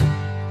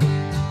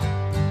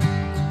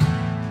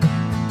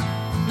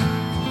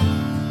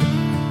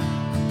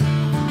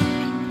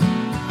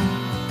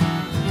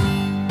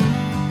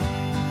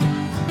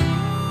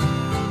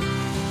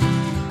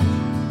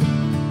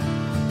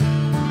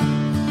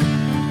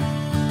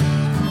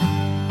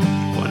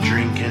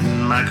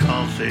my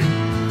coffee,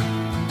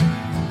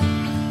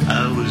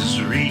 I was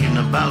reading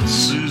about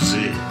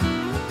Susi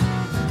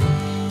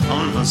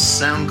on her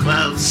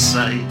SoundCloud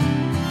site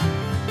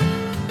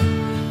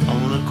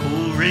on a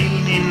cool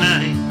rainy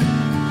night.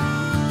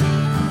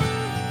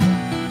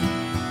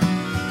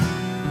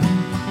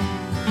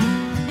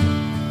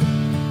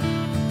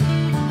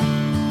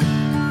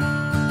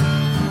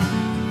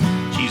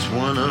 She's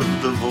one of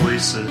the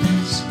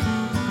voices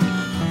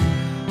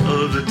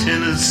of the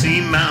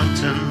Tennessee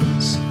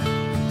mountains,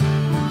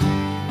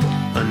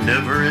 a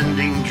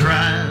never-ending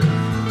drive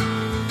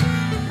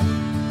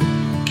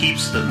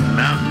keeps the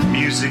mountain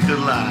music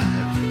alive.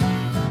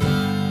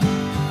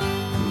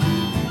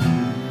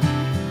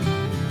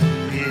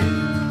 Yeah.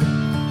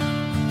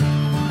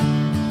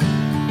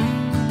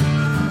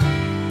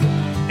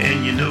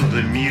 And you know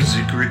the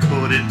music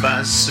recorded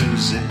by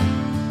Susi,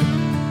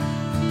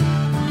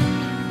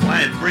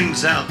 why it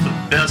brings out the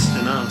best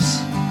in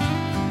us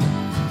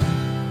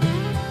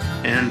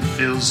and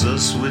fills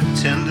us with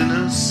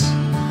tenderness.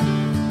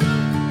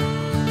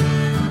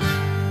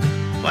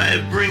 Why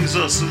it brings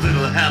us a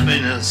little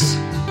happiness.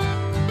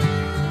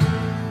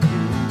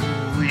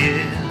 Ooh,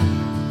 yeah.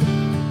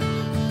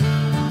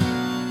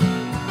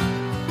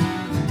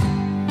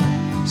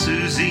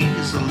 Susi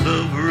is a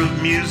lover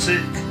of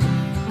music.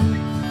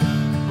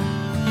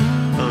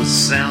 Her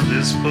sound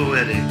is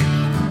poetic,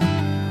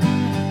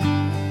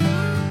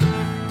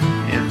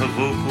 and her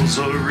vocals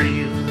are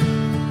real,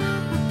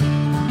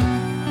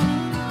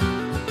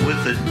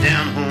 with a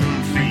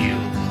down-home feel.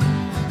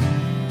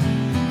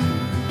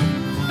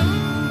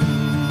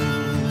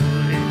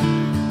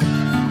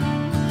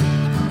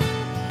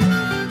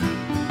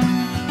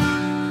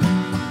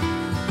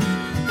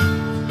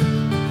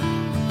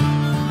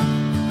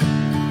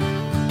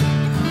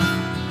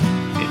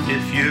 And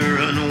if you're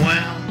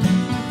unwound,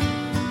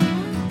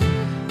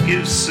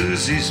 give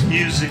Susi's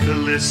music a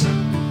listen.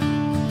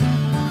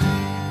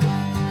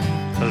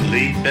 A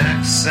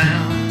laid-back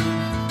sound,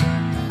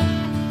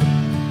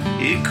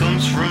 it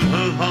comes from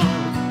her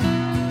heart.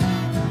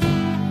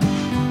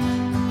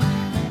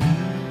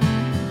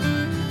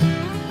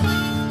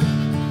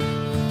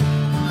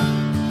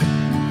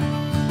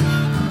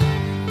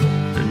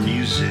 The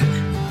music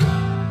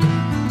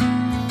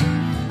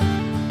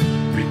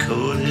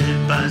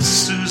recorded by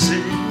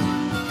Susi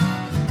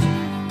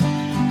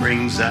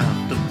brings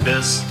out the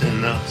best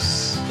in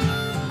us,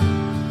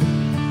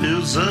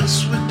 fills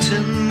us with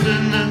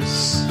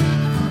tenderness,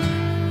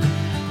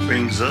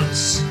 brings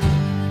us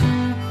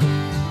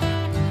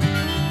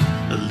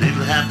a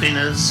little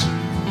happiness.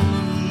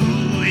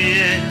 Ooh,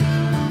 yeah.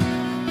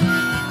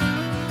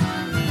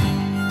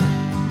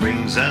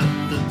 Brings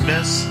out the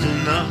best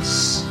in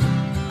us,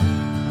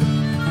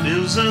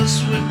 fills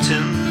us with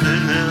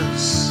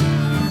tenderness,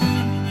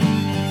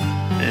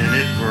 and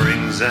it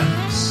brings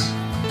us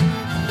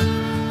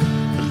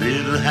a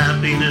little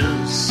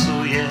happiness.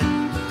 Oh yeah.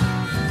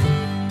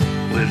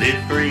 Well,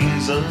 it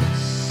brings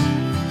us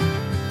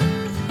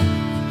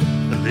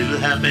a little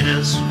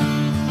happiness.